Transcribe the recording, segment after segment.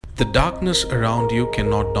The darkness around you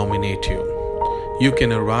cannot dominate you. You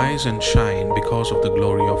can arise and shine because of the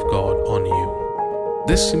glory of God on you.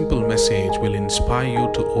 This simple message will inspire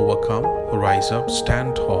you to overcome, rise up,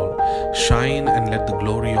 stand tall, shine, and let the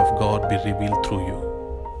glory of God be revealed through you.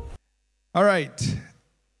 All right.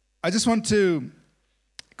 I just want to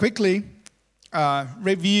quickly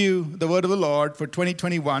review the word of the Lord for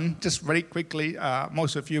 2021, just very quickly.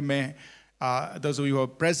 Most of you may, those of you who are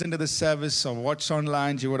present at the service or watched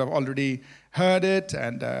online, you would have already heard it.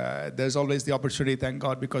 And there's always the opportunity, thank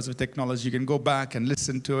God, because of technology, you can go back and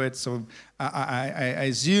listen to it. So I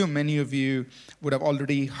assume many of you would have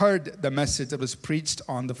already heard the message that was preached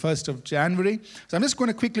on the 1st of January. So I'm just going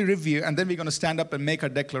to quickly review, and then we're going to stand up and make a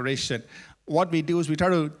declaration. What we do is we try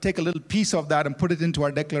to take a little piece of that and put it into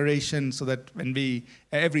our declaration so that when we,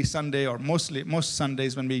 every Sunday or most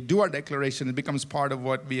Sundays when we do our declaration, it becomes part of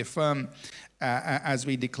what we affirm as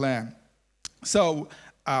we declare. So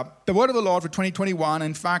the word of the Lord for 2021,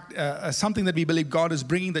 in fact, something that we believe God is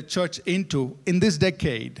bringing the church into in this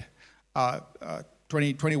decade,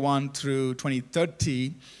 2021 through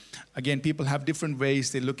 2030. Again, people have different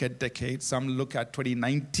ways they look at decades. Some look at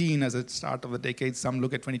 2019 as the start of the decade. Some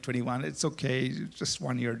look at 2021. It's okay, it's just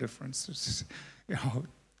 1 year difference. Just,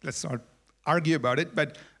 let's not argue about it.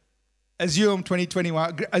 But assume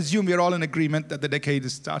 2021. Assume we're all in agreement that the decade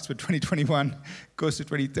starts with 2021, goes to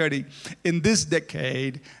 2030. In this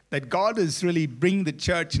decade, that God is really bringing the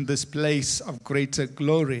church in this place of greater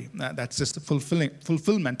glory. That's just the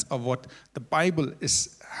fulfillment of what the Bible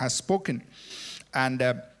has spoken,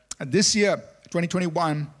 and. This year,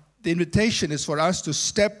 2021, the invitation is for us to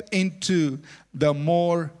step into the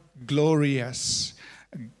more glorious.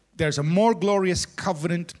 There's a more glorious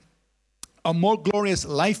covenant, a more glorious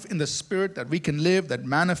life in the Spirit that we can live that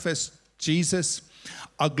manifests Jesus,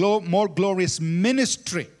 a more glorious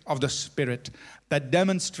ministry of the Spirit that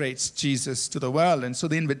demonstrates Jesus to the world. And so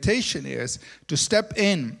the invitation is to step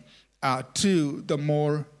in to the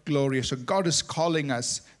more glorious. So God is calling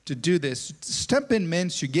us to do this. Step in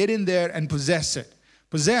means you get in there and possess it.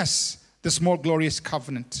 Possess this more glorious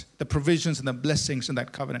covenant, the provisions and the blessings in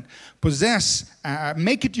that covenant. Possess,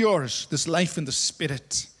 make it yours, this life in the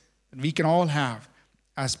Spirit that we can all have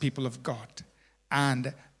as people of God.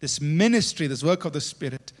 And this ministry, this work of the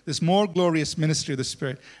Spirit, this more glorious ministry of the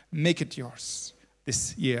Spirit, make it yours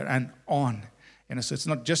this year and on. So it's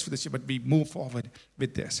not just for this year, but we move forward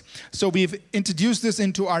with this. So we've introduced this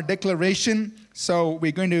into our declaration. So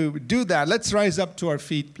we're going to do that. Let's rise up to our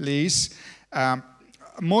feet, please.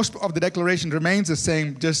 Most of the declaration remains the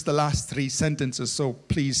same, just the last three sentences. So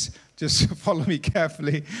please just follow me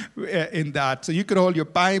carefully in that. So you can hold your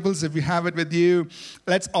Bibles if you have it with you.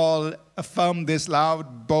 Let's all affirm this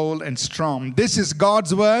loud, bold, and strong. This is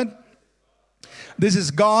God's word. This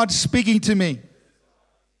is God speaking to me.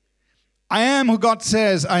 I am who God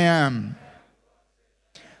says I am.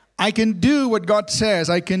 I can do what God says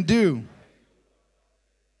I can do.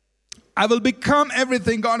 I will become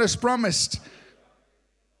everything God has promised.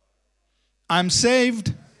 I'm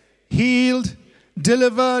saved, healed,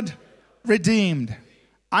 delivered, redeemed.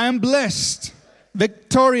 I am blessed,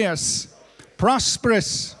 victorious,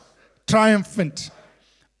 prosperous, triumphant.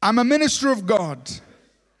 I'm a minister of God,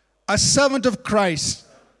 a servant of Christ,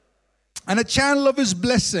 and a channel of His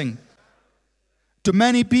blessing to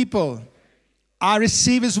many people. I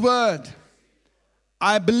receive His word.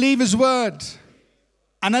 I believe His word.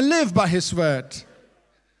 And I live by His word.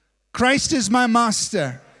 Christ is my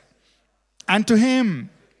master. And to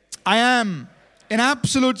Him I am in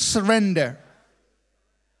absolute surrender.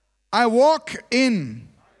 I walk in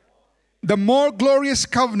the more glorious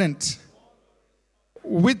covenant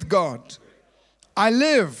with God. I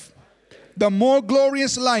live the more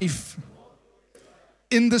glorious life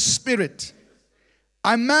in the Spirit.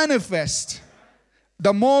 I manifest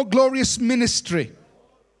the more glorious ministry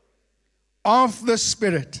of the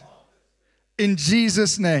Spirit in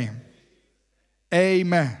Jesus' name.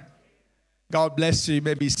 Amen. God bless you. You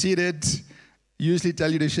may be seated. Usually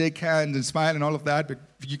tell you to shake hands and smile and all of that, but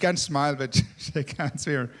you can't smile, but shake hands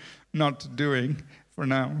we're not doing for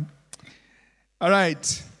now. All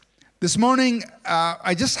right. This morning,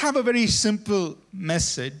 I just have a very simple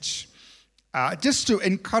message just to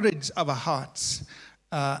encourage our hearts.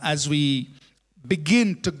 As we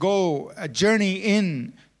begin to go a journey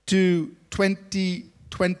in to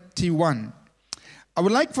 2021. I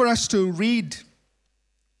would like for us to read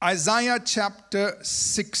Isaiah chapter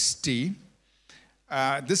 60.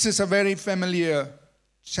 This is a very familiar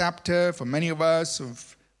chapter for many of us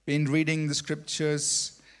who've been reading the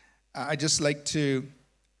scriptures. I just like to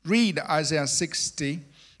read Isaiah 60.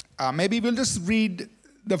 Maybe we'll just read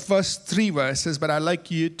the first 3 verses, but I'd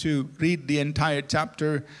like you to read the entire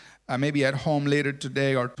chapter, maybe at home later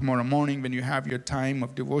today or tomorrow morning when you have your time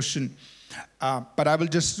of devotion. But I will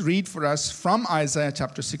just read for us from Isaiah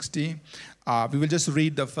chapter 60. We will just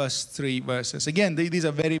read the first 3 verses. Again, these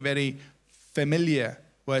are very, very familiar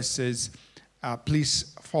verses.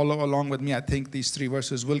 Please follow along with me. I think these 3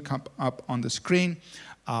 verses will come up on the screen.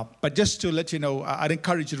 But just to let you know, I'd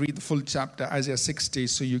encourage you to read the full chapter, Isaiah 60,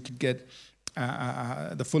 so you could get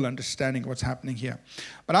the full understanding of what's happening here.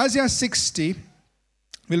 But Isaiah 60,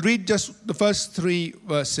 we'll read just the first 3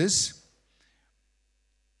 verses.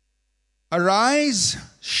 Arise,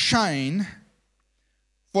 shine,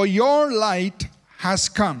 for your light has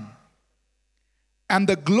come, and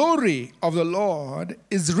the glory of the Lord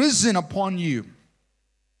is risen upon you.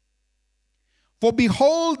 For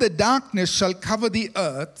behold, the darkness shall cover the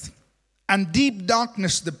earth, and deep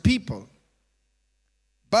darkness the people.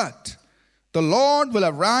 But the Lord will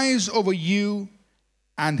arise over you,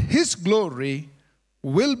 and his glory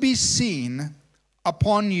will be seen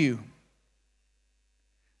upon you.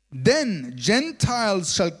 Then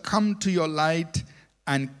Gentiles shall come to your light,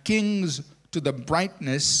 and kings to the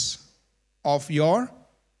brightness of your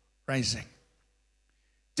rising.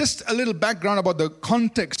 Just a little background about the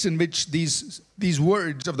context in which these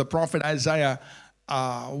words of the prophet Isaiah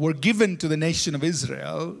were given to the nation of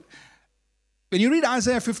Israel. When you read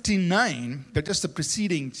Isaiah 59, just the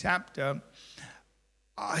preceding chapter,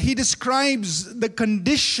 he describes the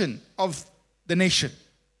condition of the nation.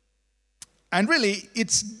 And really,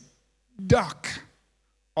 it's dark,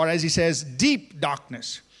 or as he says, deep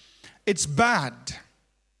darkness. It's bad.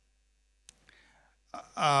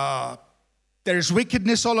 There's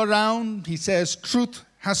wickedness all around. He says truth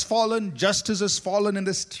has fallen, justice has fallen in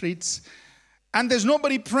the streets, and there's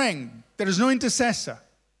nobody praying. There is no intercessor.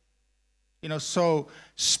 So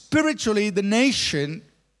spiritually, the nation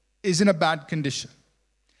is in a bad condition.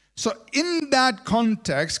 So in that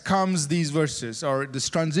context comes these verses, or this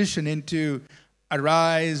transition into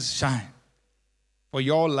arise, shine, for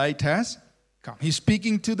your light has come. He's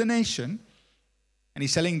speaking to the nation, and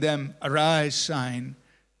he's telling them, arise, shine,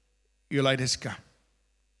 your light has come.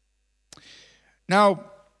 Now,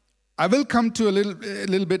 I will come to a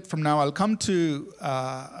little bit from now, I'll come to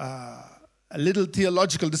a little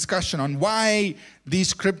theological discussion on why these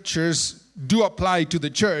scriptures do apply to the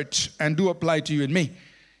church and do apply to you and me.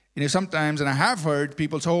 Sometimes, and I have heard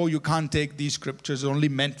people say, you can't take these scriptures, only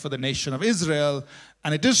meant for the nation of Israel.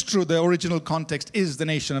 And it is true, the original context is the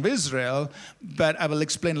nation of Israel, but I will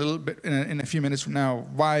explain a little bit in a few minutes from now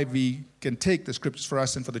why we can take the scriptures for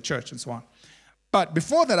us and for the church and so on. But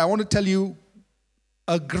before that, I want to tell you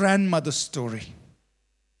a grandmother story.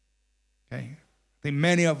 Okay? I think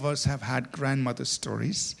many of us have had grandmother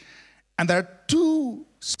stories. And there are 2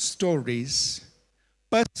 stories,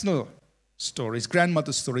 personal stories,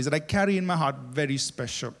 grandmother stories, that I carry in my heart, very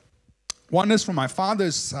special. One is from my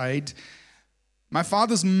father's side. My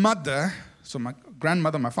father's mother, so my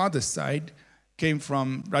grandmother, my father's side, came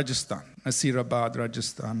from Rajasthan, Nasirabad,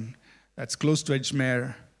 Rajasthan. That's close to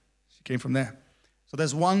Ajmer. She came from there. So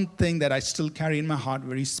there's one thing that I still carry in my heart,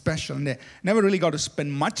 very special. And I never really got to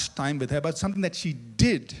spend much time with her, but something that she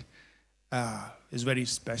did is very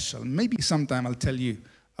special. Maybe sometime I'll tell you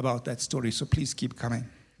about that story, so please keep coming.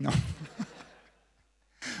 No.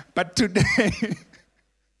 But today,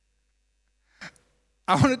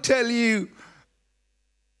 I want to tell you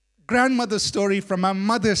grandmother's story from my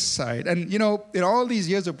mother's side. And in all these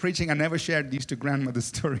years of preaching, I never shared these 2 grandmother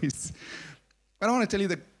stories. But I want to tell you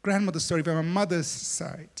the grandmother story from my mother's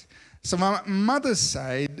side. So my mother's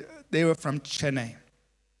side, they were from Chennai.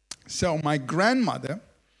 So my grandmother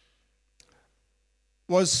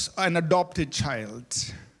was an adopted child.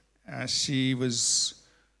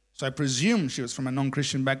 So I presume she was from a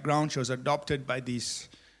non-Christian background. She was adopted by this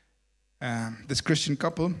Christian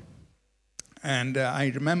couple. And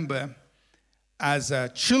I remember as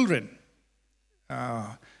children,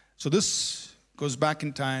 so this goes back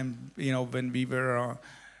in time, when we were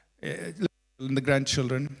the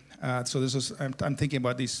grandchildren. So this was, I'm thinking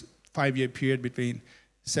about this 5-year period between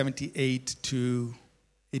 78 to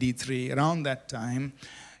 83. Around that time,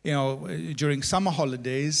 during summer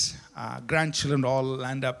holidays, grandchildren all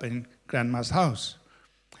land up in grandma's house.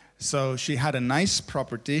 So she had a nice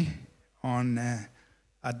property on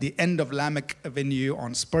at the end of Lamech Avenue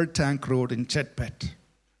on Spur Tank Road in Chetpet.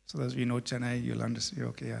 So those of you know Chennai, you'll understand.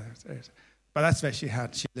 Okay, yeah. But that's where she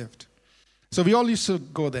lived. So we all used to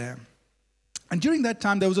go there. And during that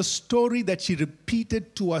time, there was a story that she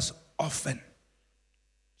repeated to us often.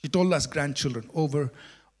 She told us grandchildren over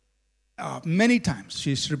many times.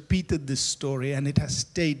 She's repeated this story, and it has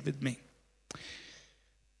stayed with me.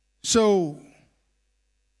 So,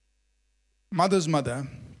 mother's mother,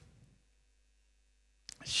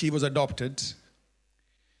 she was adopted.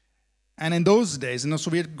 And in those days,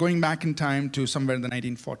 so we're going back in time to somewhere in the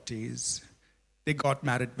 1940s, they got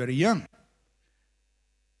married very young.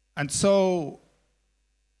 And so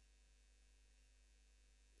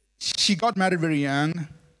she got married very young,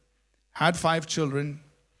 had 5 children,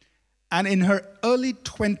 and in her early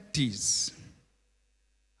 20s,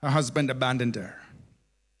 her husband abandoned her.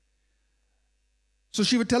 So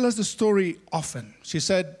she would tell us the story often. She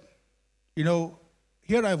said,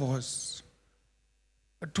 here I was,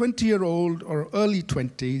 a 20-year-old or early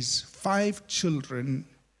 20s, 5 children,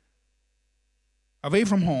 away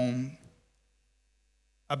from home,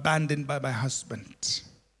 abandoned by my husband.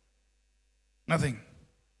 Nothing.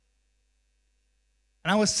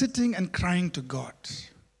 And I was sitting and crying to God,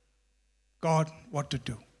 God, what to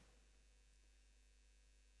do?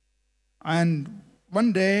 And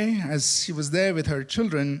one day, as she was there with her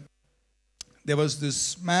children, there was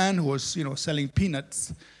this man who was, selling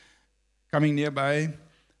peanuts coming nearby.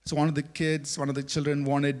 So one of the children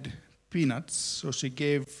wanted peanuts. So she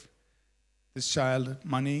gave this child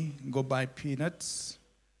money, go buy peanuts.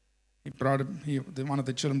 One of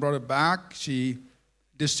the children brought it back. She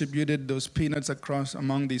distributed those peanuts across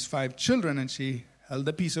among these 5 children, and she held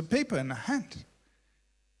a piece of paper in her hand.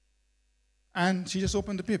 And she just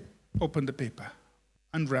opened the paper,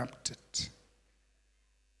 unwrapped it.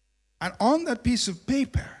 And on that piece of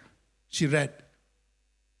paper, she read,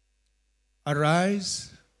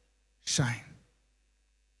 "Arise, shine,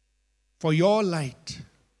 for your light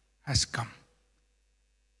has come,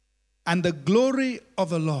 and the glory of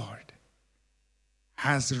the Lord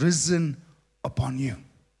has risen upon you.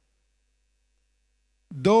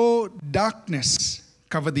 Though darkness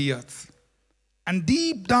cover the earth, and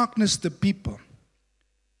deep darkness the people,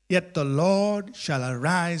 yet the Lord shall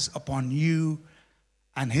arise upon you,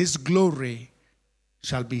 and his glory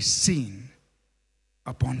shall be seen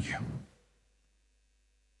upon you."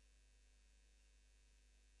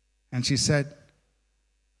 And she said,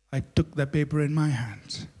 I took the paper in my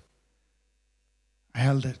hand. I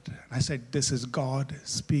held it. And I said, this is God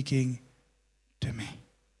speaking to me.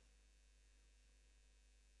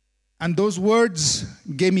 And those words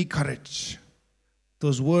gave me courage.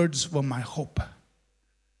 Those words were my hope.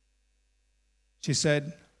 She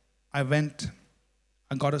said, I went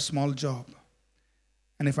and got a small job.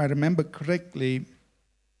 And if I remember correctly,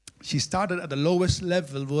 she started at the lowest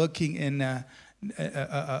level working in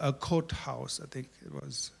a courthouse, I think it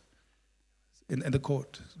was, in the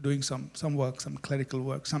court, doing some work, some clerical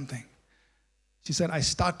work, something. She said, I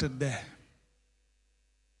started there.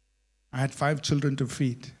 I had 5 children to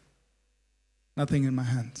feed. Nothing in my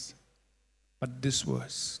hands. But these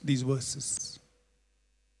verses.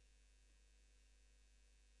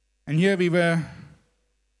 And here we were,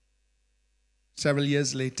 several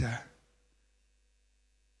years later.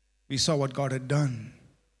 We saw what God had done.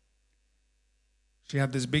 She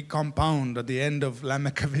had this big compound at the end of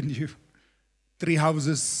Lamech Avenue. 3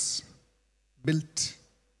 houses built.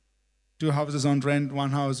 2 houses on rent, 1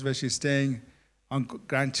 house where she's staying,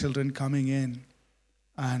 grandchildren coming in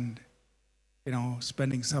and,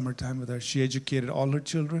 spending summertime with her. She educated all her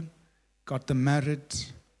children, got them married.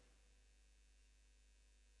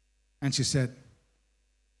 And she said,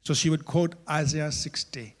 so she would quote Isaiah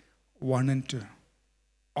 60, 1 and 2.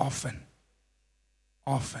 Often.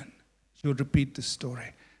 She would repeat this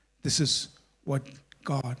story. This is what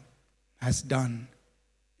God has done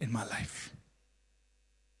in my life.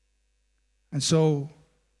 And so,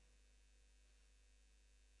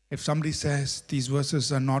 if somebody says these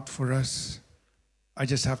verses are not for us, I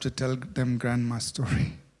just have to tell them grandma's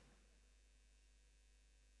story.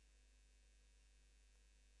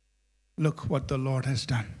 Look what the Lord has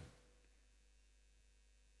done.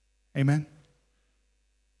 Amen.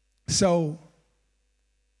 So,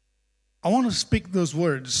 I want to speak those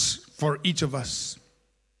words for each of us.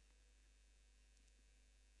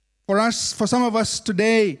 For some of us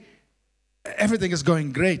today, everything is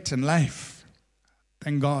going great in life.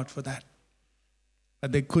 Thank God for that.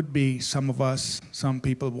 But there could be some of us, some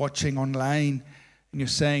people watching online, and you're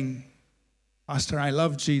saying, Pastor, I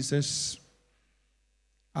love Jesus.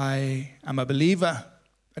 I am a believer.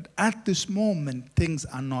 But at this moment, things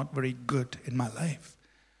are not very good in my life.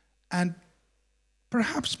 And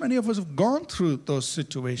perhaps many of us have gone through those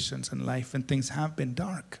situations in life when things have been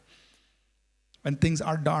dark. When things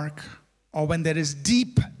are dark, or when there is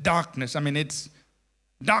deep darkness. I mean, it's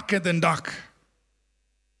darker than dark.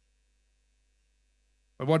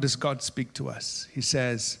 But what does God speak to us? He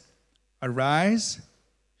says, arise,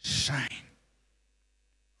 shine,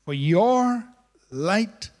 for your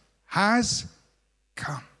light has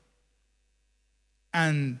come.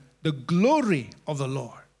 And the glory of the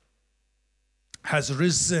Lord has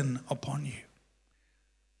risen upon you.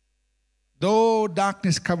 Though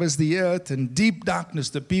darkness covers the earth and deep darkness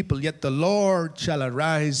the people, yet the Lord shall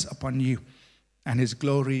arise upon you, and his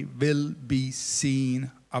glory will be seen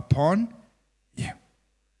upon you.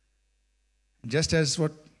 Just as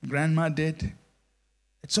what Grandma did,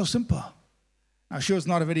 it's so simple. Now, she was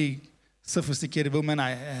not a very sophisticated woman.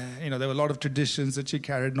 There were a lot of traditions that she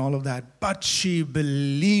carried and all of that, but she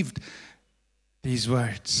believed these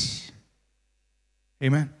words.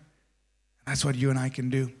 Amen. That's what you and I can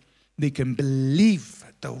do. They can believe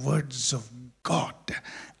the words of God.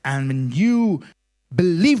 And when you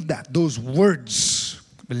believe that, those words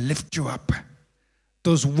will lift you up.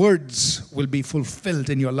 Those words will be fulfilled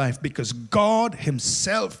in your life because God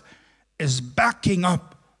himself is backing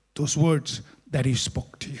up those words that he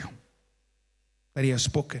spoke to you, that he has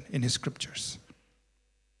spoken in his scriptures.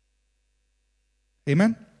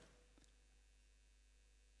 Amen?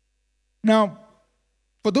 Now,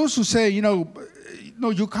 for those who say, no,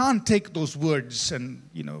 you can't take those words and,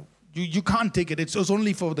 you can't take it. It's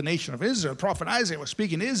only for the nation of Israel. Prophet Isaiah was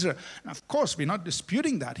speaking to Israel. And of course, we're not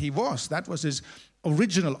disputing that. That was his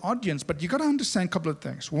original audience. But you got to understand a couple of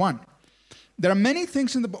things. One, there are many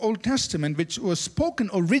things in the Old Testament which were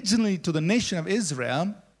spoken originally to the nation of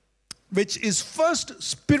Israel, which is first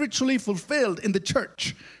spiritually fulfilled in the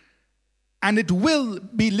church. And it will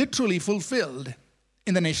be literally fulfilled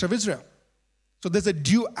in the nation of Israel. So there's a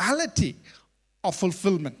duality of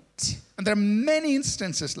fulfillment. And there are many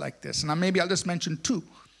instances like this. And maybe I'll just mention two.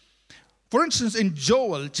 For instance, in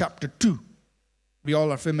Joel chapter 2. We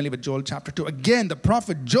all are familiar with Joel chapter 2. Again, the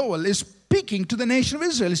prophet Joel is speaking to the nation of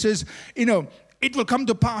Israel. He says, it will come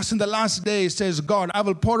to pass in the last days, says God, I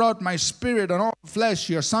will pour out my spirit on all flesh.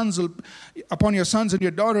 Upon your sons and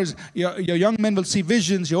your daughters, your young men will see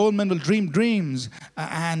visions, your old men will dream dreams,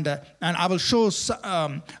 and I will show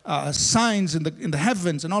signs in the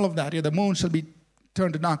heavens and all of that. The moon shall be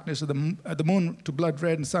turned to darkness, the moon to blood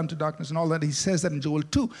red, and sun to darkness, and all that. He says that in Joel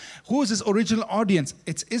 2. Who is his original audience?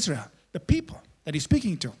 It's Israel, the people that he's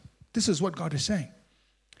speaking to. This is what God is saying.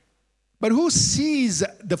 But who sees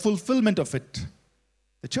the fulfillment of it?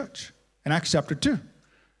 The church. In Acts chapter 2.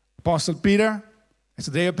 Apostle Peter, it's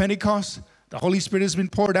the day of Pentecost. The Holy Spirit has been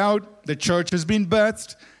poured out. The church has been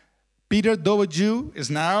birthed. Peter, though a Jew, is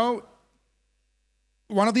now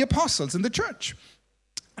one of the apostles in the church.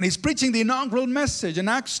 And he's preaching the inaugural message in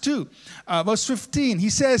Acts 2, verse 15. He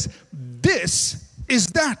says, this is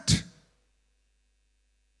that.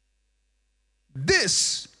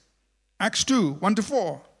 This, Acts 2,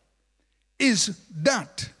 1-4. Is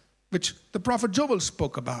that which the prophet Joel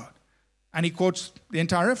spoke about. And he quotes the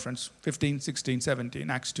entire reference, 15, 16, 17,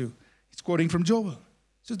 Acts 2. He's quoting from Joel.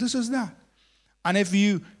 So this is that. And if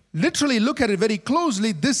you literally look at it very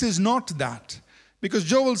closely, this is not that. Because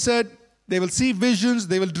Joel said, they will see visions,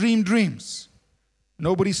 they will dream dreams.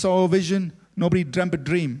 Nobody saw a vision, nobody dreamt a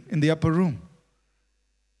dream in the upper room.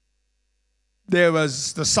 There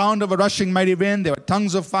was the sound of a rushing mighty wind, there were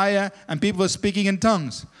tongues of fire, and people were speaking in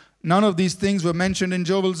tongues. None of these things were mentioned in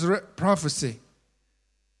Joel's prophecy.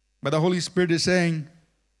 But the Holy Spirit is saying,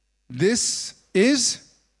 this is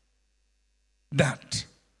that.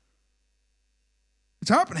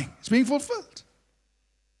 It's happening. It's being fulfilled.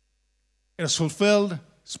 It is fulfilled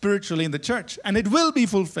spiritually in the church, and it will be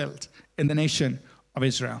fulfilled in the nation of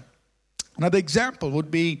Israel. Another example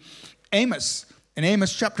would be Amos. In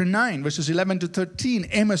Amos chapter 9, verses 11-13,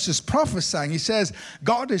 Amos is prophesying. He says,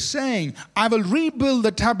 God is saying, I will rebuild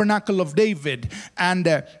the tabernacle of David, and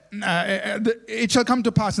it shall come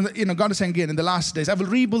to pass, God is saying again, in the last days, I will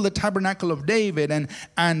rebuild the tabernacle of David,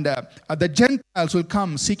 and the Gentiles will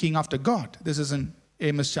come seeking after God. This is in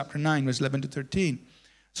Amos chapter 9, verse 11-13.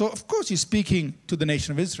 So, of course, he's speaking to the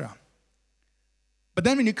nation of Israel. But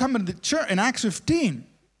then when you come in the church, in Acts 15,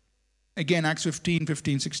 again, Acts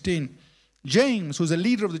 15, 16, James, who's a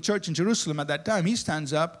leader of the church in Jerusalem at that time, he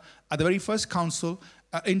stands up at the very first council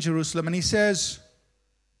in Jerusalem, and he says,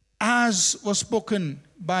 as was spoken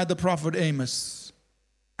by the prophet Amos,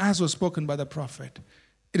 as was spoken by the prophet,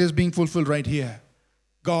 it is being fulfilled right here.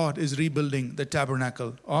 God is rebuilding the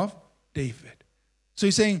tabernacle of David. So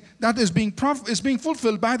he's saying that is being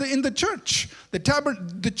fulfilled in the church.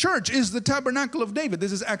 The church is the tabernacle of David.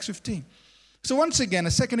 This is Acts 15. So once again,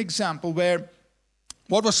 a second example where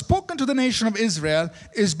what was spoken to the nation of Israel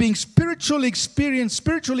is being spiritually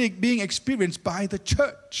being experienced by the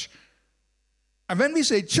church. And when we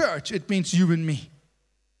say church, it means you and me.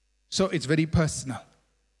 So it's very personal.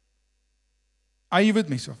 Are you with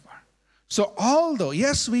me so far? So although,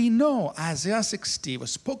 yes, we know Isaiah 60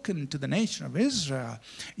 was spoken to the nation of Israel,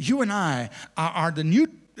 you and I are the new,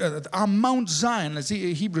 our Mount Zion, as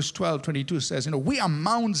Hebrews 12:22 says, we are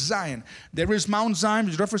Mount Zion. There is Mount Zion,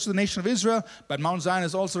 which refers to the nation of Israel, but Mount Zion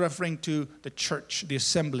is also referring to the church, the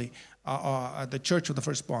assembly, the church of the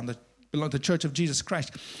firstborn, the church of Jesus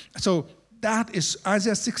Christ. So that is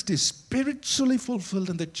Isaiah 60 spiritually fulfilled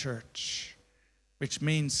in the church, which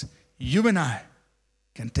means you and I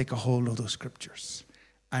can take a hold of those scriptures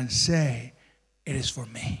and say, it is for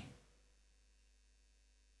me.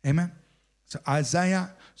 Amen? So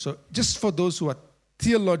Isaiah, so just for those who are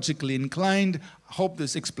theologically inclined, I hope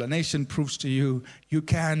this explanation proves to you, you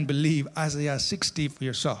can believe Isaiah 60 for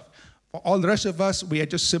yourself. For all the rest of us, we are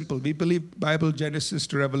just simple. We believe Bible, Genesis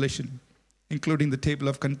to Revelation, including the table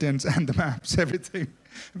of contents and the maps, everything.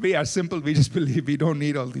 We are simple. We just believe. We don't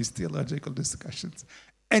need all these theological discussions.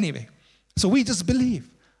 Anyway, so we just believe.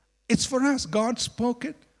 It's for us. God spoke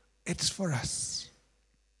it. It's for us.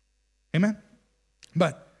 Amen?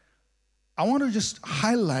 But I want to just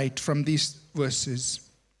highlight from these verses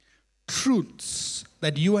truths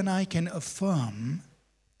that you and I can affirm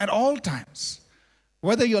at all times.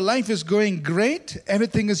 Whether your life is going great,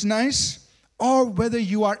 everything is nice, or whether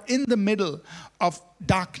you are in the middle of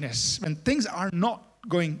darkness, when things are not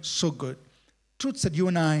going so good. Truths that you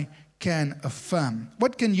and I can affirm.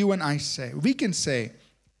 What can you and I say? We can say,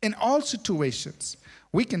 in all situations,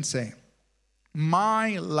 we can say,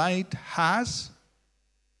 my light has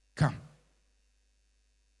come.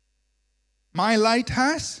 My light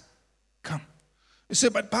has come. You say,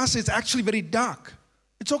 but Pastor, it's actually very dark.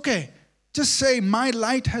 It's okay. Just say, my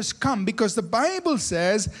light has come, because the Bible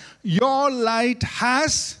says, your light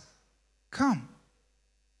has come.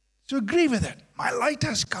 So agree with it. My light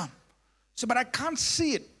has come. So, but I can't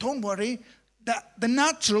see it. Don't worry. The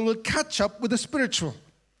natural will catch up with the spiritual.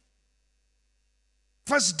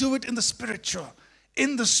 First do it in the spiritual.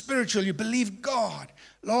 In the spiritual, you believe God.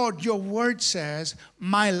 Lord, your word says,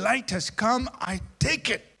 my light has come. I take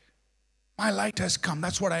it. My light has come.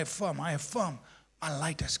 That's what I affirm. I affirm my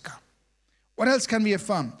light has come. What else can we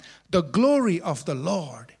affirm? The glory of the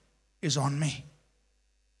Lord is on me.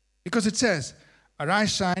 Because it says,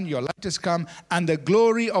 arise, shine, your light has come, and the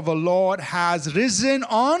glory of the Lord has risen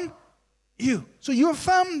on you. So you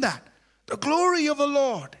affirm that. The glory of the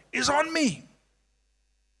Lord is on me.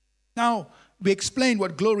 Now, we explained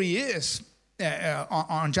what glory is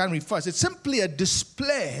on January 1st. It's simply a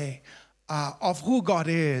display of who God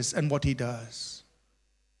is and what he does.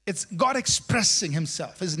 It's God expressing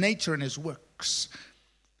himself, his nature and his works.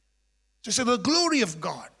 So the glory of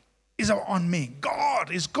God is on me.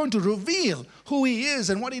 God is going to reveal who he is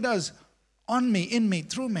and what he does on me, in me,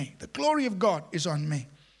 through me. The glory of God is on me.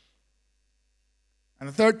 And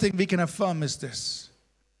the third thing we can affirm is this: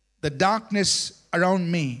 the darkness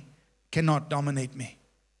around me cannot dominate me.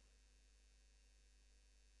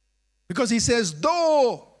 Because he says,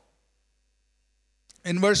 though,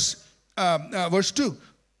 in verse 2,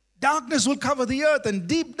 darkness will cover the earth and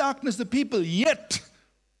deep darkness the people, yet,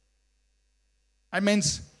 that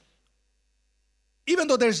means, even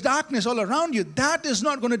though there's darkness all around you, that is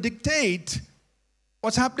not going to dictate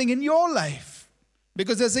what's happening in your life.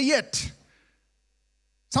 Because there's a yet.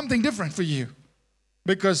 Something different for you.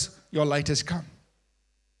 Because your light has come.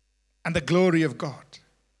 And the glory of God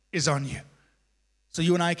is on you. So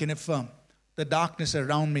you and I can affirm, the darkness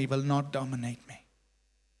around me will not dominate me.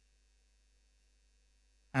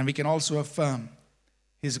 And we can also affirm,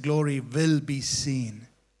 his glory will be seen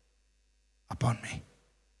upon me.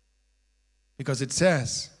 Because it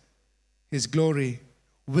says, his glory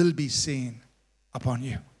will be seen upon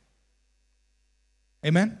you.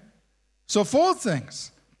 Amen? So 4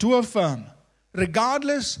 things to affirm,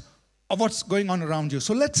 regardless of what's going on around you.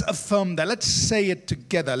 So let's affirm that. Let's say it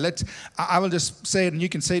together. I will just say it and you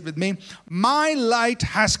can say it with me. My light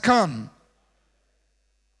has come.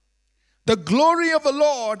 The glory of the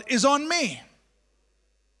Lord is on me.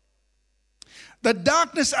 The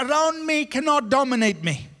darkness around me cannot dominate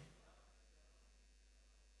me.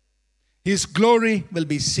 His glory will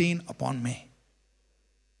be seen upon me.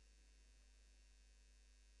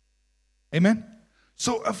 Amen?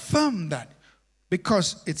 So affirm that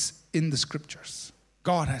because it's in the scriptures.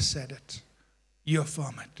 God has said it. You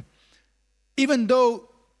affirm it. Even though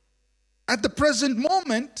at the present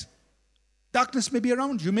moment, darkness may be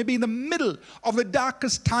around you. Maybe in the middle of the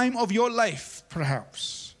darkest time of your life,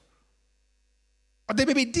 perhaps. Or there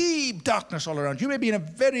may be deep darkness all around you. You may be in a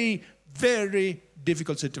very, very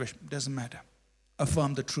difficult situation. Doesn't matter.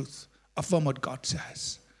 Affirm the truth. Affirm what God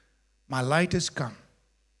says. My light has come.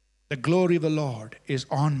 The glory of the Lord is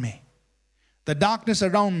on me. The darkness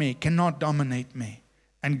around me cannot dominate me,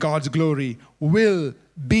 and God's glory will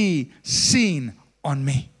be seen on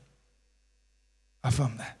me.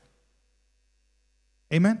 Affirm that.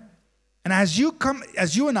 Amen. And as you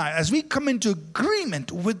and I, as we come into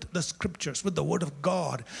agreement with the scriptures, with the word of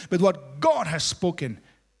God, with what God has spoken,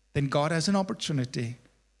 then God has an opportunity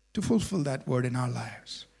to fulfill that word in our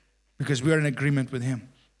lives. Because we are in agreement with Him.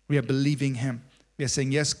 We are believing Him. We are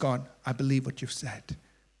saying, yes, God, I believe what you've said.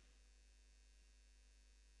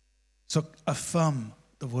 So affirm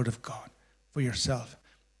the word of God for yourself,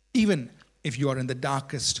 even if you are in the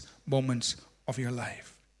darkest moments of your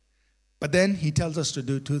life. But then He tells us to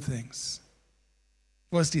do two things.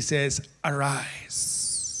 First, He says,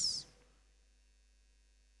 arise.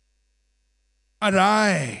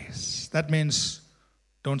 Arise. That means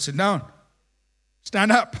don't sit down.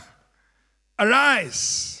 Stand up.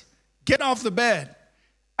 Arise. Get off the bed.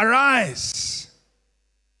 Arise.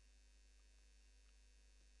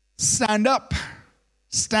 Stand up.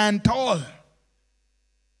 Stand tall.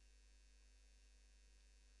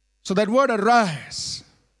 So that word arise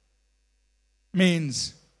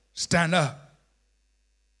means stand up.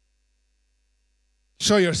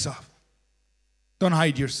 Show yourself. Don't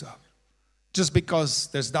hide yourself. Just because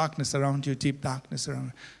there's darkness around you, deep darkness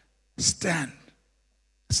around you. Stand.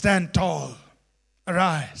 Stand tall.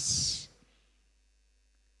 Arise.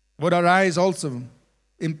 What arise also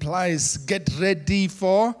implies get ready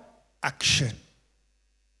for action.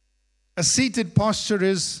 A seated posture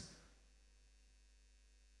is,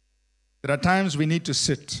 there are times we need to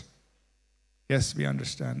sit. Yes, we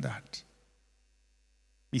understand that.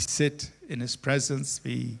 We sit in His presence.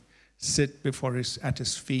 We sit at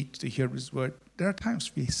His feet to hear His word. There are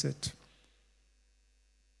times we sit.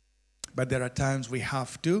 But there are times we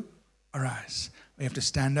have to arise. We have to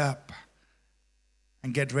stand up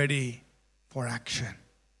and get ready for action.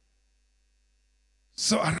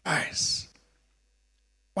 So arise.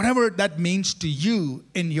 Whatever that means to you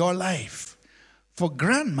in your life. For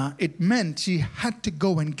grandma, it meant she had to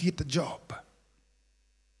go and get a job.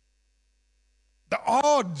 The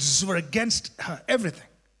odds were against her, everything.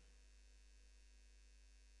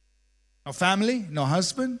 No family, no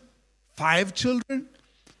husband, 5 children.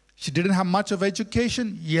 She didn't have much of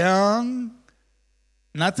education, young,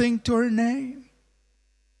 nothing to her name.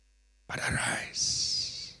 But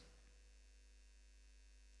arise.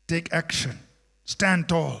 Take action. Stand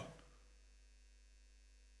tall.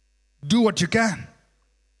 Do what you can.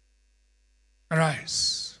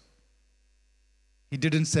 Arise. He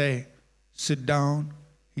didn't say, sit down.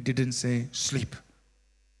 He didn't say, sleep.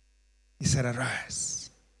 He said, arise.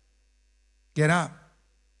 Get up.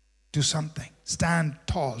 Do something. Stand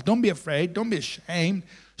tall. Don't be afraid. Don't be ashamed.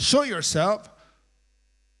 Show yourself.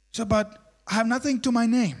 So, but I have nothing to my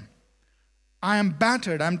name. I am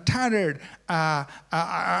battered. I'm tattered.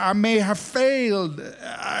 I may have failed.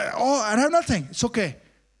 I have nothing. It's okay.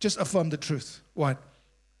 Just affirm the truth. What?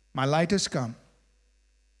 My light has come.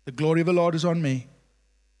 The glory of the Lord is on me.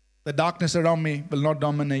 The darkness around me will not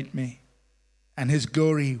dominate me. And His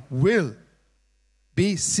glory will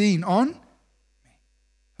be seen on me.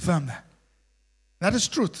 Affirm that. That is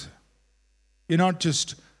truth. You're not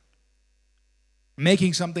just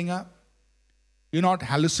making something up. You're not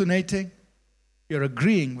hallucinating. You're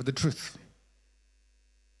agreeing with the truth.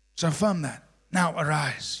 So affirm that. Now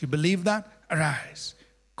arise. You believe that? Arise.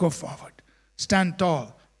 Go forward. Stand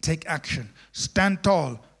tall. Take action. Stand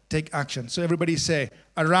tall. Take action. So everybody say,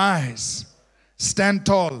 arise. Stand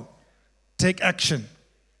tall. Take action.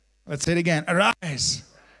 Let's say it again. Arise.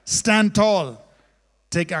 Stand tall.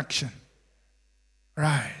 Take action.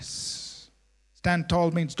 Rise. Stand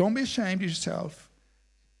tall means don't be ashamed of yourself.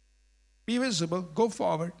 Be visible. Go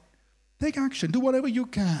forward. Take action. Do whatever you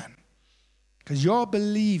can. Because you're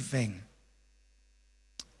believing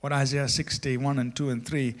what Isaiah 61 and 2 and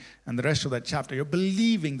 3 and the rest of that chapter, you're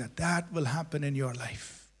believing that that will happen in your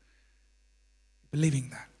life. Believing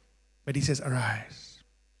that. But He says, arise.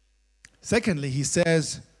 Secondly, He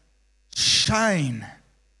says, shine.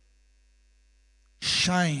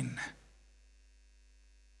 Shine.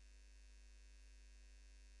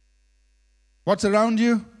 What's around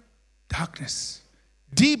you? Darkness.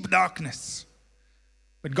 Deep darkness.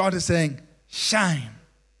 But God is saying, shine.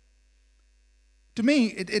 To me,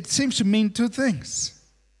 it seems to mean two things.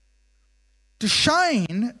 To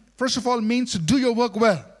shine, first of all, means to do your work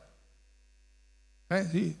well. Right?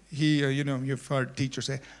 You've heard teachers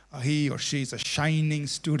say, he or she is a shining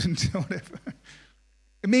student or whatever.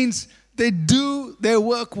 It means they do their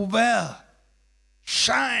work well.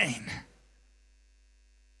 Shine.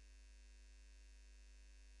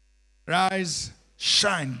 Rise,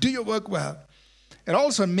 shine. Do your work well. It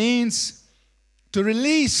also means to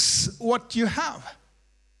release what you have.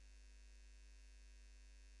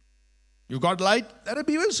 You got light, let it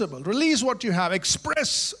be visible. Release what you have.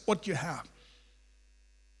 Express what you have.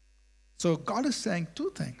 So God is saying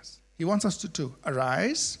two things. He wants us to do.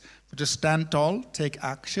 Arise, to stand tall, take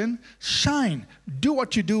action, shine, do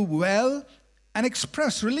what you do well, and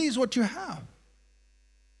express, release what you have.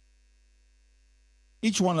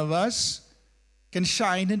 Each one of us can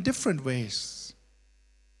shine in different ways.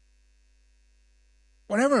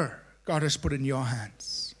 Whatever God has put in your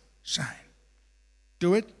hands, shine.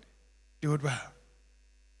 Do it well.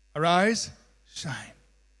 Arise, shine.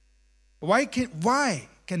 Why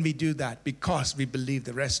can we do that? Because we believe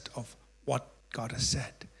the rest of what God has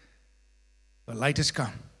said. The light has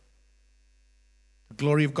come. The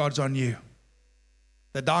glory of God's on you.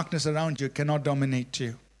 The darkness around you cannot dominate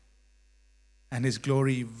you. And His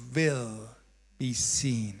glory will be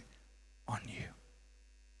seen on you.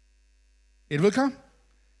 It will come.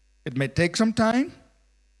 It may take some time.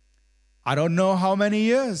 I don't know how many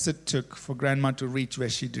years it took for Grandma to reach where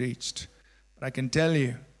she'd reached. But I can tell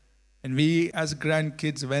you, when we as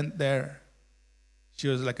grandkids went there, she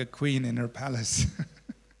was like a queen in her palace.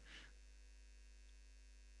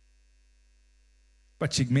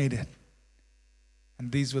 But she made it.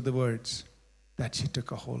 And these were the words that she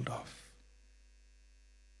took a hold of.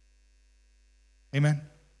 Amen.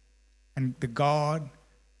 And the God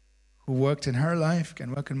who worked in her life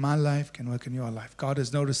can work in my life, can work in your life. God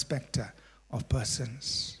is no respecter of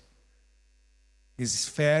persons. He's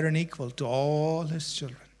fair and equal to all His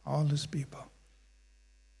children, all His people.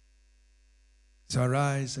 So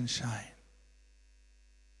arise and shine.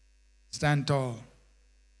 Stand tall.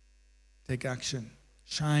 Take action.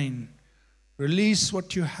 Shine. Release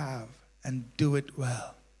what you have and do it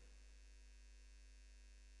well.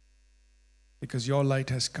 Because your light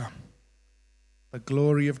has come. The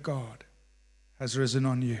glory of God has risen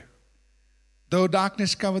on you. Though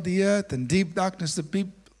darkness cover the earth and deep darkness the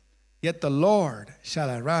people, yet the Lord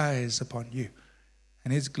shall arise upon you,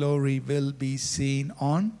 and His glory will be seen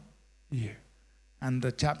on you. And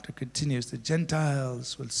the chapter continues. The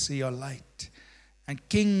Gentiles will see your light, and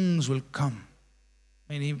kings will come.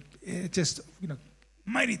 I mean,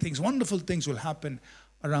 mighty things, wonderful things will happen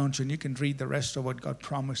around you, and you can read the rest of what God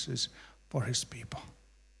promises for His people.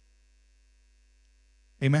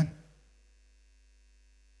 Amen.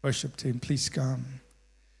 Worship team, please come.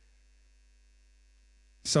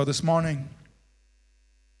 So this morning,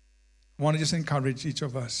 I want to just encourage each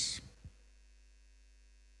of us.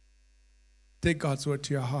 Take God's word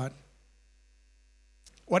to your heart.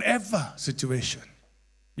 Whatever situation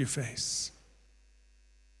you face,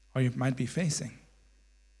 or you might be facing,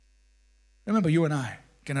 remember, you and I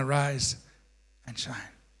can arise and shine.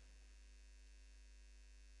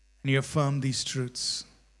 And you affirm these truths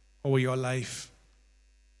over your life.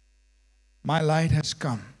 My light has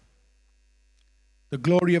come. The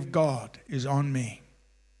glory of God is on me.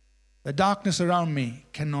 The darkness around me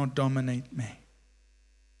cannot dominate me.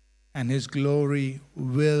 And His glory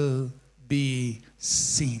will be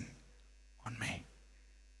seen on me.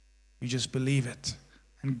 You just believe it.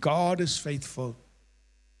 And God is faithful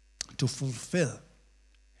to fulfill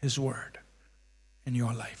His word in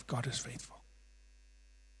your life. God is faithful.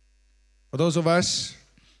 For those of us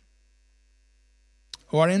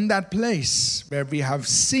who are in that place where we have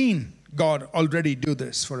seen God already do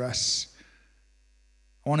this for us,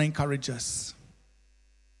 I want to encourage us.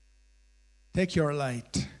 Take your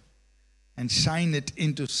light and shine it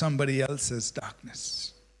into somebody else's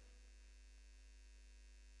darkness.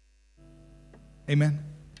 Amen.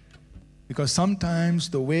 Because sometimes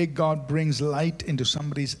the way God brings light into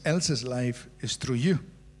somebody else's life is through you.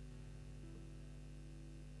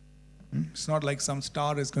 It's not like some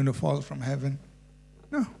star is going to fall from heaven.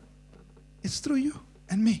 No. It's through you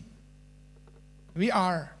and me. We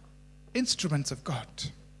are instruments of God.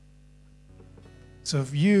 So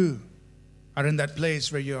if you are in that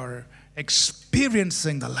place where you're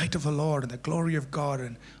experiencing the light of the Lord and the glory of God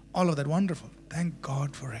and all of that, wonderful. Thank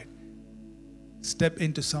God for it. Step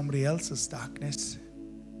into somebody else's darkness.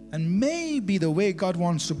 And maybe the way God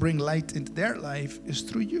wants to bring light into their life is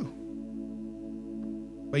through you.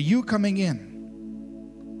 By you coming in.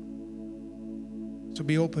 So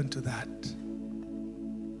be open to that.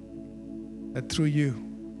 That through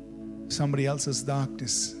you, somebody else's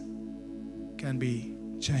darkness can be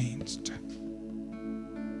changed.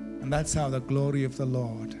 And that's how the glory of the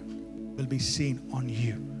Lord will be seen on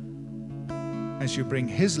you as you bring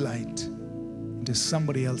His light into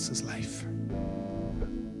somebody else's life.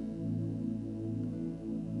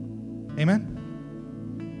 Amen?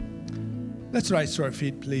 Let's rise to our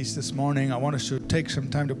feet, please, this morning. I want us to take some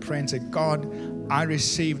time to pray and say, God, I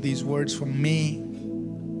receive these words for me,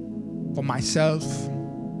 for myself.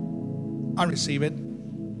 I receive it.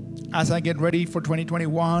 As I get ready for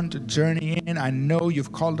 2021 to journey in, I know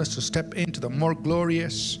you've called us to step into the more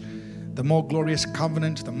glorious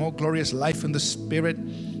covenant, the more glorious life in the Spirit,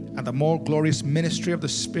 and the more glorious ministry of the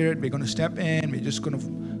Spirit. We're going to step in. We're just going to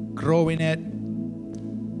grow in it.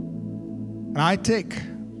 And I take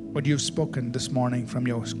what you've spoken this morning from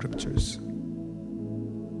your scriptures.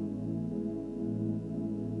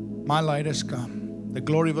 My light has come. The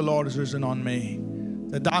glory of the Lord is risen on me.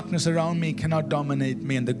 The darkness around me cannot dominate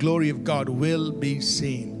me, and the glory of God will be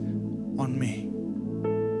seen on me.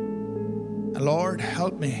 And Lord,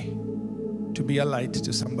 help me to be a light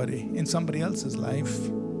to somebody in somebody else's life.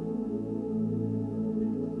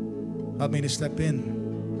 Help me to step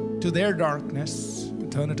in to their darkness,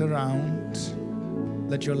 turn it around.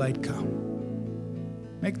 Let your light come.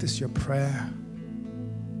 Make this your prayer.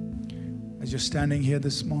 As you're standing here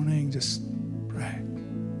this morning, just pray.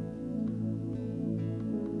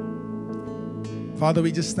 Father,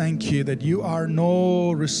 we just thank you that you are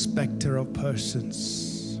no respecter of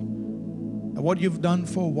persons. And what you've done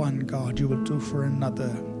for one, God, you will do for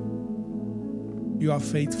another. You are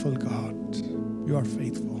faithful, God. You are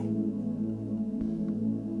faithful.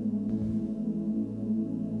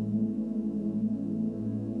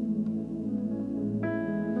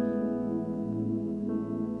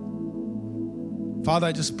 Father,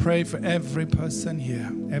 I just pray for every person here,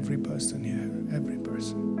 every person here, every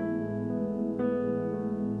person.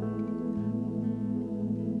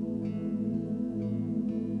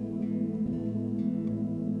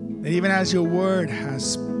 That even as your word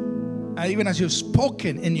has, even as you've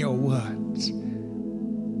spoken in your words,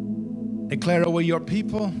 declare over your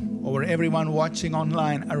people, over everyone watching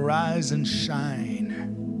online, arise and shine.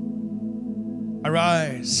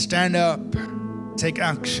 Arise, stand up, take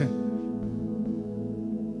action.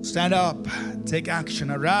 Stand up, take action,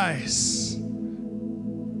 arise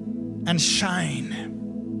and shine.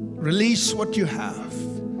 Release what you have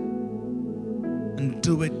and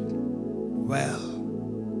do it well.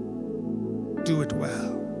 Do it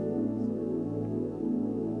well.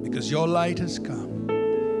 Because your light has come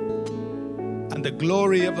and the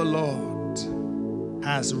glory of the Lord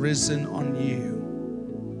has risen on you.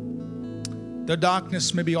 The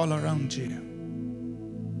darkness may be all around you.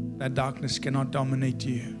 That darkness cannot dominate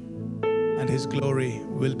you, and His glory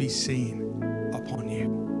will be seen upon you.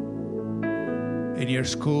 In your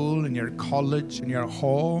school, in your college, in your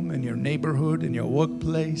home, in your neighborhood, in your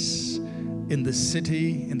workplace, in the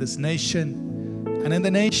city, in this nation, and in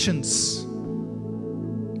the nations,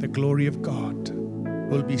 the glory of God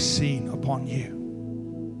will be seen upon you.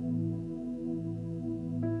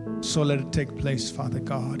 So let it take place, Father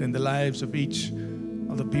God, in the lives of each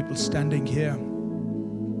of the people standing here.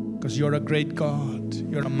 Because you're a great God.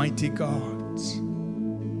 You're a mighty God.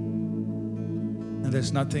 And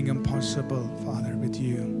there's nothing impossible, Father, with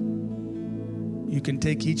you. You can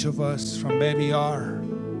take each of us from where we are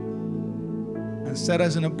and set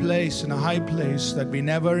us in a place, in a high place that we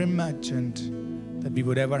never imagined that we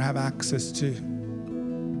would ever have access to.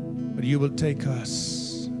 But you will take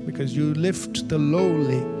us because you lift the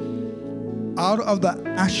lowly out of the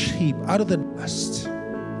ash heap, out of the dust.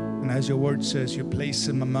 And as your word says, you place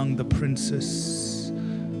him among the princes,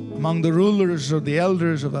 among the rulers or the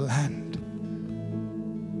elders of the land.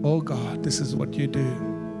 Oh God, this is what you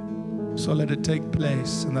do. So let it take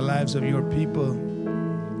place in the lives of your people.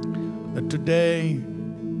 That today,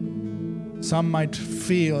 some might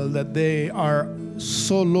feel that they are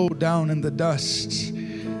so low down in the dust.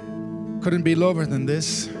 Couldn't be lower than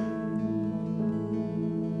this.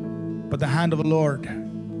 But the hand of the Lord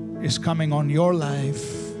is coming on your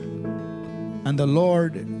life. And the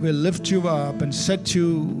Lord will lift you up and set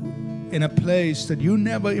you in a place that you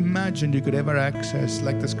never imagined you could ever access.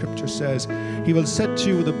 Like the scripture says, He will set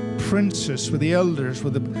you with the princes, with the elders,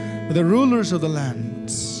 with the rulers of the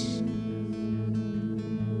lands.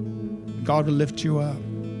 God will lift you up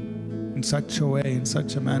in such a way, in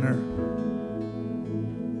such a manner.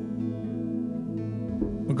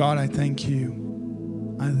 Oh God, I thank you.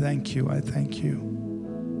 I thank you. I thank you.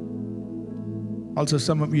 Also,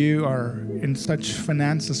 some of you are in such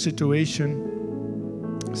financial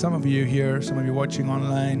situation. Some of you here, some of you watching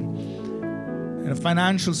online, in a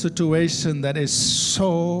financial situation that is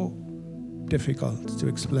so difficult to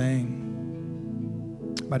explain.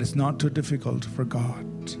 But it's not too difficult for God.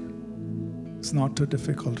 It's not too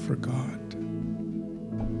difficult for God.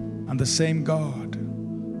 And the same God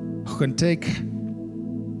who can take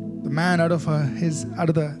the man out of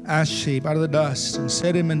the ash heap, out of the dust, and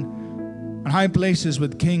set him in On high places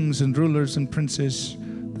with kings and rulers and princes,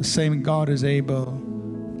 the same God is able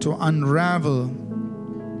to unravel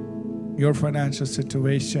your financial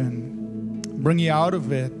situation, bring you out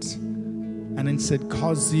of it, and instead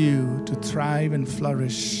cause you to thrive and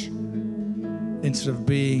flourish instead of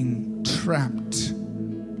being trapped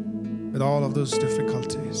with all of those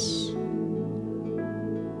difficulties.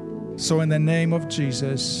 So in the name of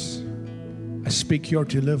Jesus, I speak your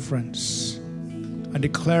deliverance. I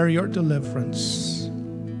declare your deliverance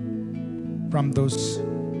from those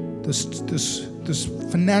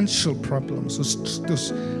financial problems,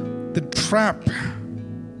 the trap,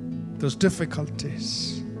 those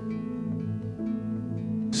difficulties.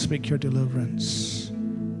 Speak your deliverance.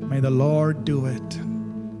 May the Lord do it.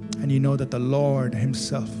 And you know that the Lord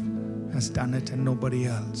himself has done it and nobody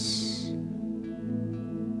else.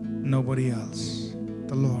 Nobody else.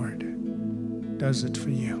 The Lord does it for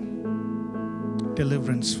you.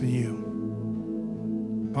 Deliverance for you.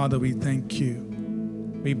 Father, we thank you.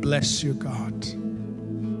 We bless you, God.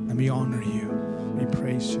 And we honor you. We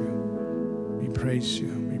praise you. We praise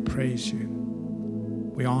you. We praise you.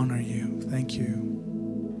 We honor you. Thank you.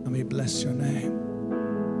 And we bless your name.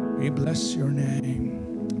 We bless your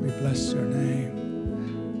name. We bless your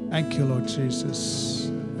name. Thank you, Lord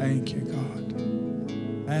Jesus. Thank you, God.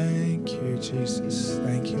 Thank you, Jesus.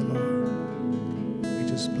 Thank you, Lord. We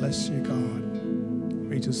just bless you, God.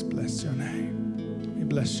 We just bless your name. We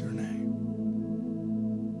bless your name.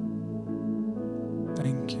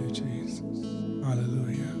 Thank you, Jesus.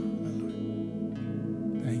 Hallelujah.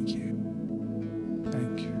 Hallelujah. Thank you.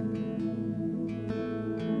 Thank you.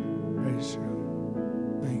 Praise you.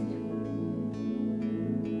 Thank you.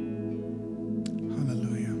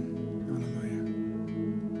 Hallelujah. Hallelujah.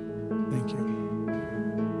 Thank you.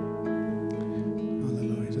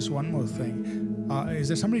 Hallelujah. Just one more thing. Is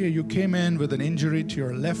there somebody here, you came in with an injury to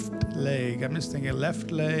your left leg? I'm just thinking left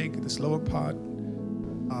leg, this lower part.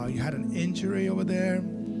 You had an injury over there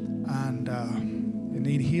and you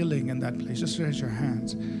need healing in that place. Just raise your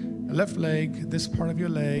hands. The left leg, this part of your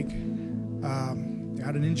leg, you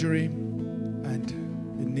had an injury and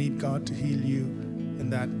you need God to heal you in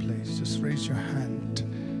that place. Just raise your hand.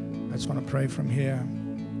 I just want to pray from here.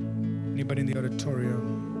 Anybody in the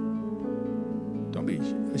auditorium? Don't be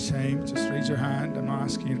ashamed. Just raise your hand. I'm not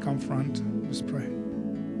asking you to come front. Just pray.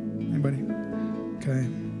 Anybody? Okay.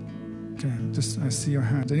 Okay. Just I see your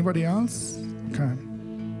hands. Anybody else? Okay.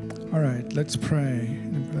 All right. Let's pray.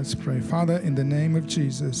 Let's pray. Father, in the name of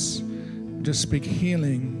Jesus, just speak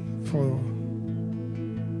healing for.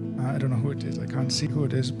 I don't know who it is. I can't see who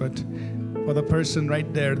it is, but for the person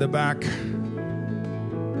right there, the back.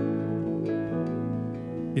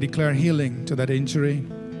 We declare healing to that injury.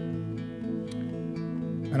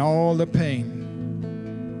 And all the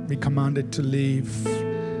pain, we command it to leave.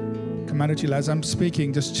 Command it to, as I'm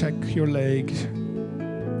speaking, just check your leg.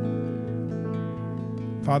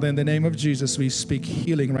 Father, in the name of Jesus, we speak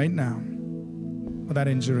healing right now for that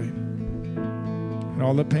injury. And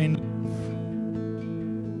all the pain,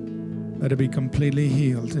 let it be completely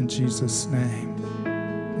healed in Jesus' name.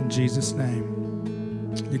 In Jesus' name.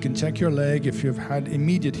 You can check your leg. If you've had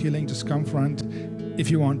immediate healing, just come front. If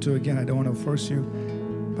you want to, again, I don't want to force you.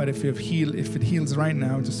 But if it heals right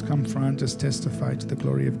now, just come front, just testify to the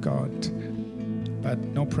glory of God. But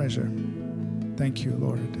no pressure. Thank you,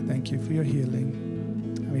 Lord. Thank you for your healing.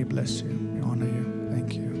 And we bless you. We honor you.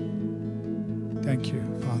 Thank you. Thank you,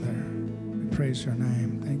 Father. We praise your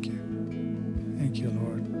name. Thank you. Thank you,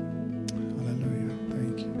 Lord. Hallelujah.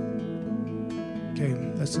 Thank you. Okay,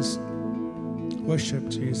 let's just worship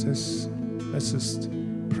Jesus. Let's just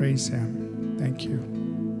praise him. Thank you.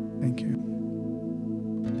 Thank you.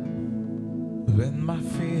 When my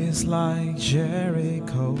fears like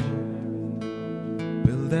Jericho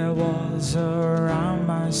build their walls around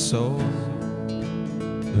my soul,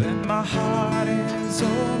 when my heart is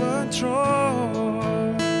overthrown,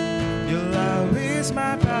 your love is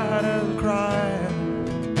my battle cry.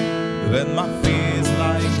 When my fears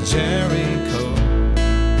like Jericho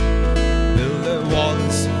build their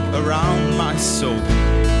walls around my soul,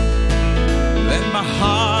 when my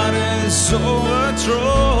heart is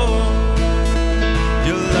overthrown,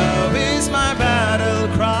 your love is my battle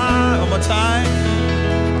cry. One more time.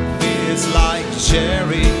 It's like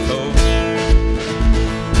Jericho.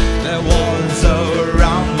 There walls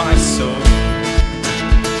around my soul.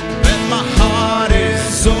 When my heart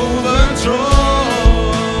is overthrown,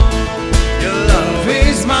 your love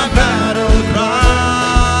is my battle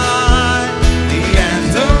cry. The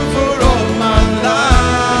anthem for all my life.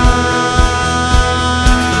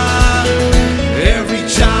 Every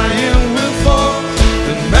giant will fall.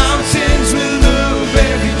 The mountains will move,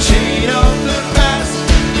 every chain of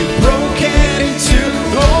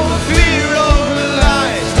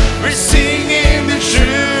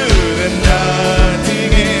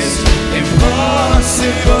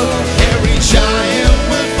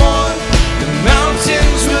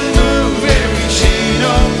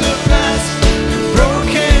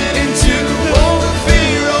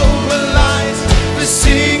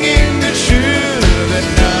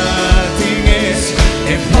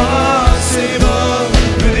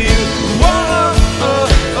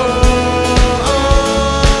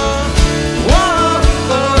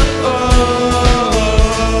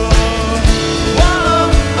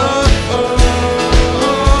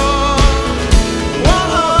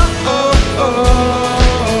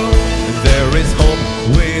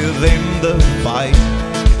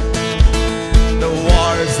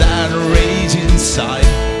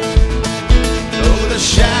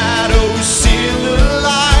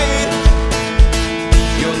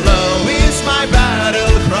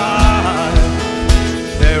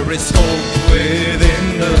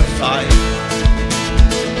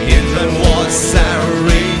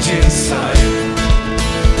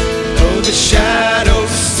the shadows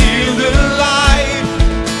steal the light.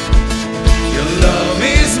 Your love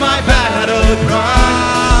is my battle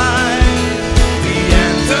cry, the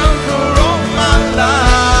anthem for all my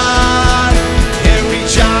life. Every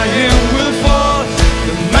giant will fall,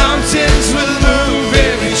 the mountains will move,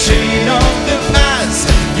 every chain of the past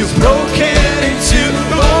you've broken into.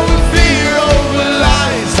 Over fear, over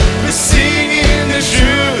lies, we're singing the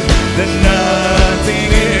truth that nothing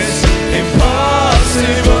is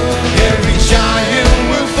impossible. Every giant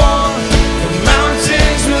will fall, the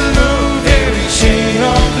mountains will move, every chain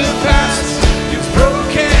of the past you've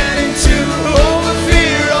broken into. Over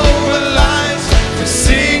fear, over lies, we're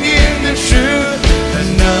singing the truth that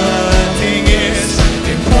nothing is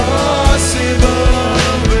impossible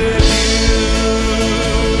with you.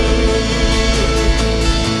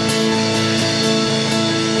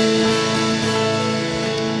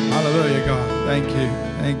 Hallelujah, God. Thank you.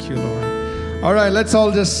 Thank you, Lord. All right, let's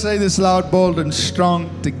all just say this loud, bold, and strong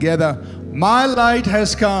together. My light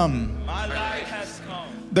has come. My light has come.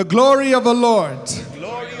 The glory of the Lord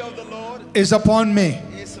Glory of the Lord is upon me.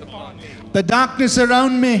 is upon me. The darkness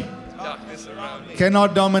around me Darkness around me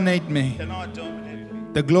cannot dominate me. cannot dominate me.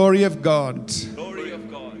 The glory of God Glory of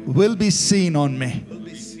God will be seen on me. will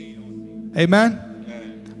be seen. Amen.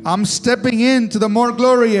 I'm stepping into the more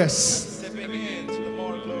glorious. Stepping into the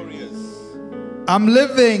more glorious. I'm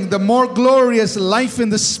living the more glorious life in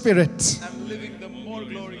the Spirit. I'm living the more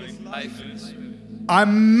glorious life in the Spirit. I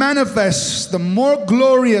manifest the more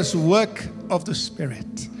glorious work of the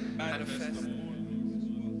Spirit. Manifest.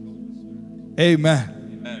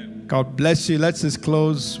 Amen. God bless you. Let's just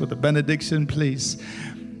close with a benediction, please.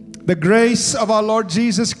 The grace of our Lord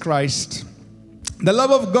Jesus Christ, the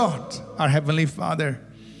love of God, our Heavenly Father,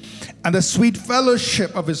 and the sweet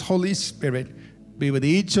fellowship of His Holy Spirit be with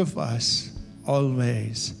each of us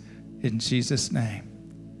always. In Jesus' name.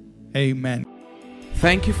 Amen.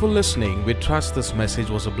 Thank you for listening. We trust this message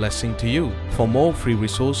was a blessing to you. For more free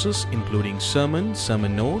resources, including sermon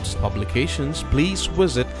notes, publications, please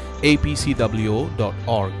visit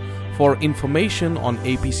apcwo.org. For information on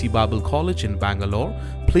APC Bible College in Bangalore,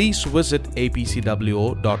 please visit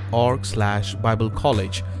apcwo.org/Bible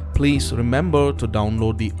College. Please remember to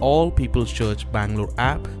download the All People's Church Bangalore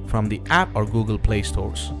app from the App or Google Play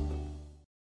stores.